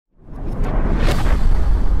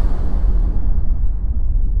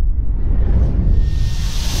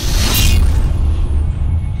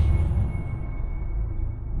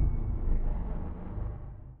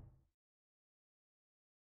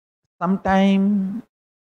Sometimes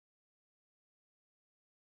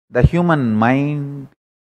the human mind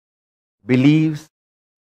believes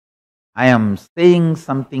I am saying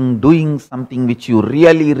something, doing something which you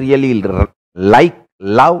really, really like,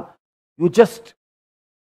 love. You just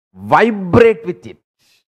vibrate with it.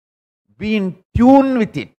 Be in tune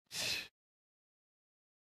with it.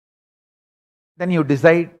 Then you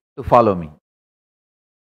decide to follow me.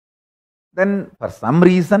 Then for some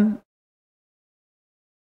reason,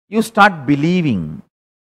 you start believing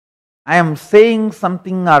I am saying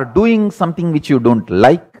something or doing something which you don't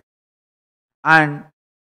like, and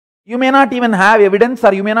you may not even have evidence,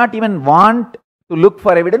 or you may not even want to look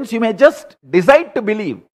for evidence. You may just decide to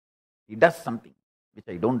believe. He does something which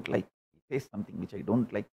I don't like. He says something which I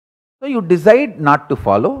don't like. So you decide not to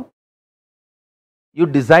follow. You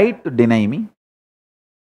decide to deny me.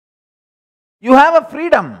 You have a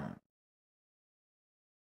freedom.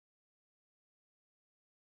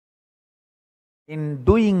 In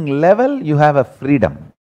doing level, you have a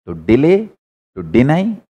freedom to delay, to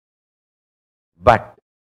deny. But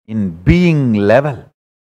in being level,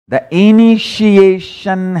 the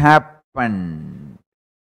initiation happened.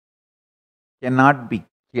 Cannot be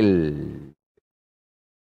killed.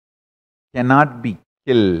 Cannot be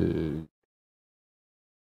killed.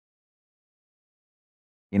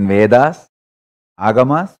 In Vedas,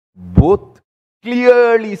 Agamas, both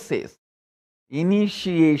clearly says,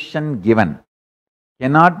 initiation given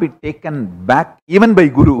cannot be taken back even by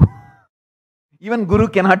Guru. Even Guru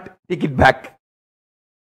cannot take it back.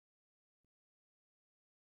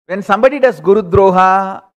 When somebody does Guru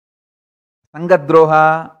Droha, Sangat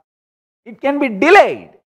Droha, it can be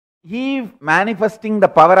delayed. He manifesting the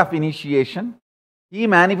power of initiation, he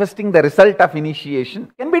manifesting the result of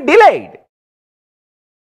initiation can be delayed.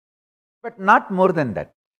 But not more than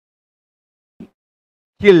that.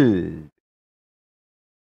 Killed.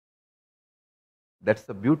 That's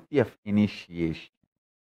the beauty of initiation.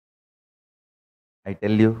 I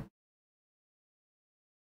tell you,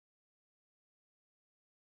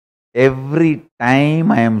 every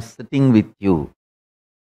time I am sitting with you,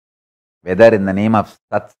 whether in the name of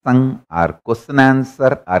Satsang or question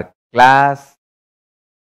answer or class,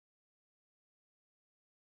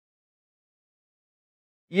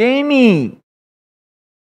 any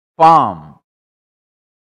form,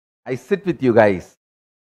 I sit with you guys.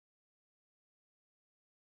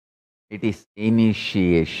 It is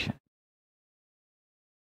initiation.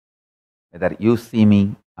 Whether you see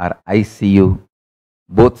me or I see you,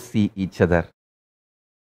 both see each other.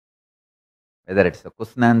 Whether it's a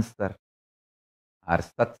question answer or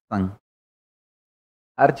satsang,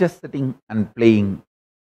 or just sitting and playing,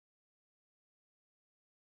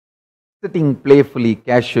 sitting playfully,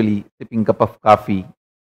 casually, sipping a cup of coffee.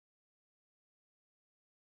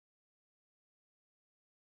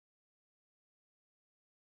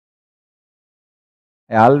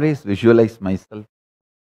 I always visualize myself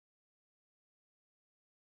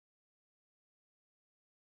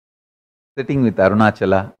sitting with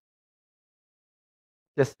Arunachala,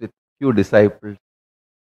 just with few disciples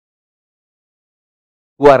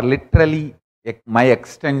who are literally my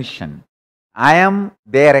extension. I am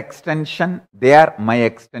their extension, they are my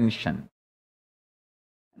extension.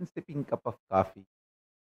 And sipping a cup of coffee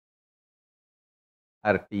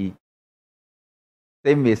or tea.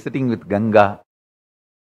 Same way, sitting with Ganga,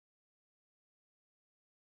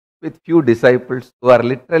 with few disciples who are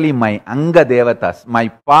literally my Anga Devatas, my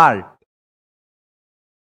part,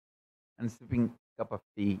 and sipping a cup of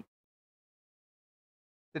tea,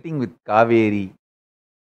 sitting with Kaveri,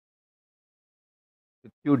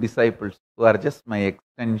 with few disciples who are just my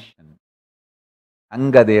extension,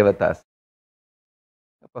 Anga Devatas,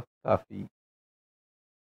 cup of coffee.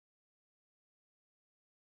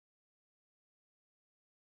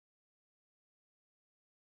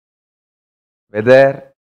 Whether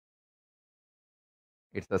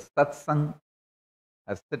it's a satsang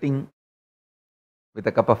or sitting with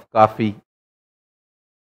a cup of coffee,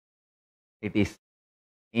 it is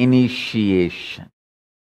initiation.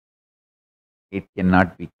 It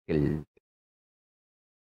cannot be killed.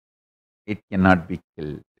 It cannot be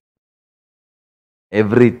killed.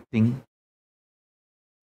 Everything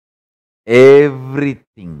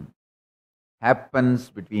happens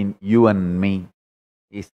between you and me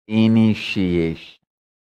is initiation.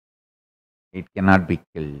 It cannot be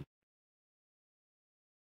killed.